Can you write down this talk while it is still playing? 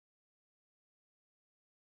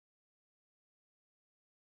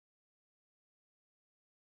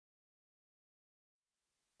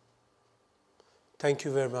Thank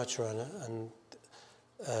you very much, Rana, and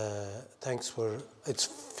thanks for, it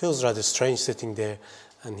feels rather strange sitting there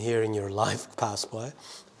and hearing your life pass by,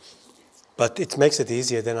 but it makes it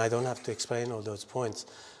easier, then I don't have to explain all those points,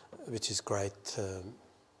 which is great.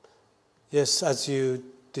 Yes, as you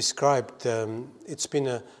described, it's been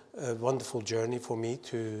a wonderful journey for me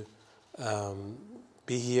to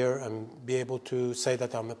be here and be able to say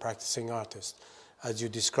that I'm a practicing artist. As you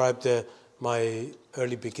described, my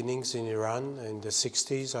early beginnings in Iran in the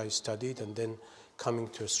 60s, I studied, and then coming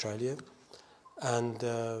to Australia. And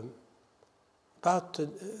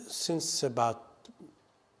since I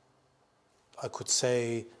could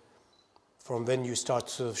say, from when you start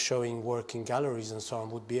sort of showing work in galleries and so on,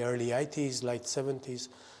 would be early 80s, late 70s,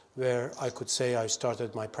 where I could say I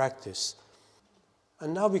started my practice.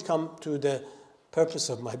 And now we come to the purpose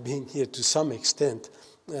of my being here to some extent,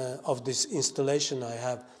 of this installation I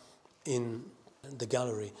have in the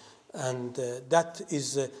gallery. And that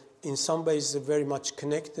is in some ways very much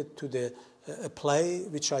connected to a play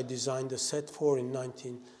which I designed a set for in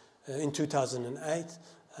 2008.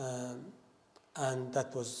 And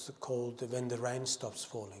that was called When the Rain Stops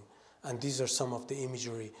Falling. And these are some of the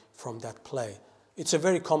imagery from that play. It's a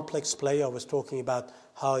very complex play. I was talking about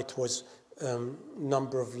how it was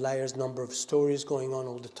number of layers, number of stories going on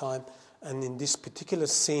all the time. And in this particular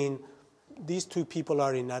scene, these two people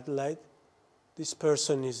are in Adelaide. This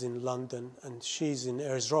person is in London and she's in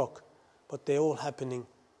Ayers Rock, but they're all happening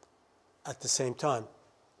at the same time.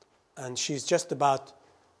 And she's just about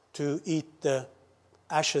to eat the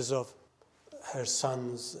ashes of her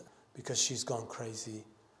sons because she's gone crazy.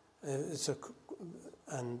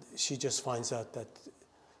 And she just finds out that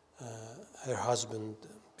her husband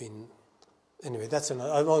been... Anyway, that's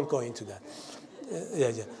another... I won't go into that.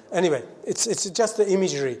 Yeah. Anyway, it's just the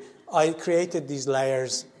imagery. I created these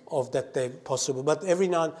layers of that they're possible. But every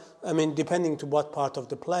now and, depending to what part of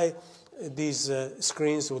the play, these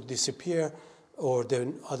screens would disappear or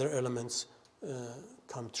the other elements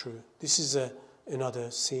come true. This is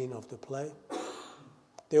another scene of the play.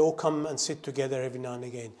 They all come and sit together every now and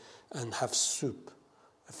again and have soup,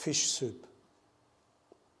 a fish soup.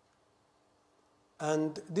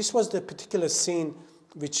 And this was the particular scene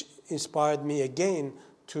which inspired me again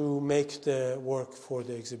to make the work for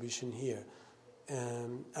the exhibition here.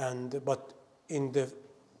 But in the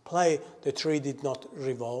play, the tree did not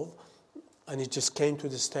revolve, and it just came to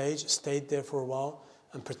the stage, stayed there for a while,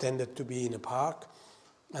 and pretended to be in a park,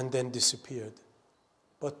 and then disappeared.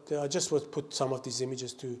 But I just would put some of these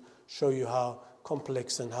images to show you how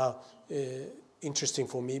complex and how interesting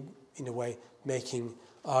for me, in a way, making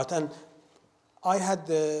art. And I had,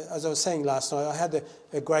 as I was saying last night, I had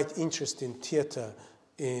a great interest in theatre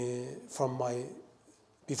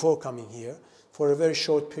before coming here. For a very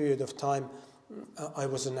short period of time, I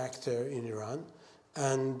was an actor in Iran,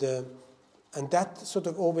 and that sort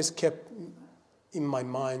of always kept in my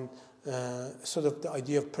mind sort of the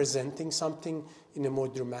idea of presenting something in a more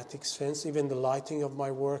dramatic sense, even the lighting of my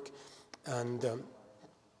work and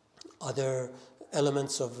other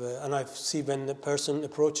elements of, and I see when a person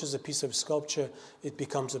approaches a piece of sculpture, it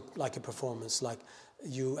becomes like a performance, like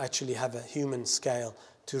you actually have a human scale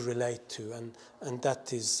to relate to, and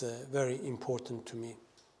that is very important to me.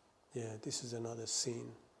 Yeah, this is another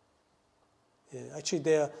scene. Yeah,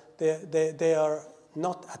 actually, they are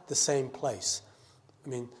not at the same place.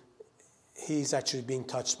 He's actually being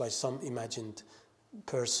touched by some imagined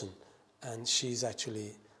person, and she's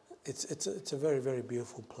actually. It's a very, very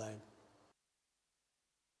beautiful play.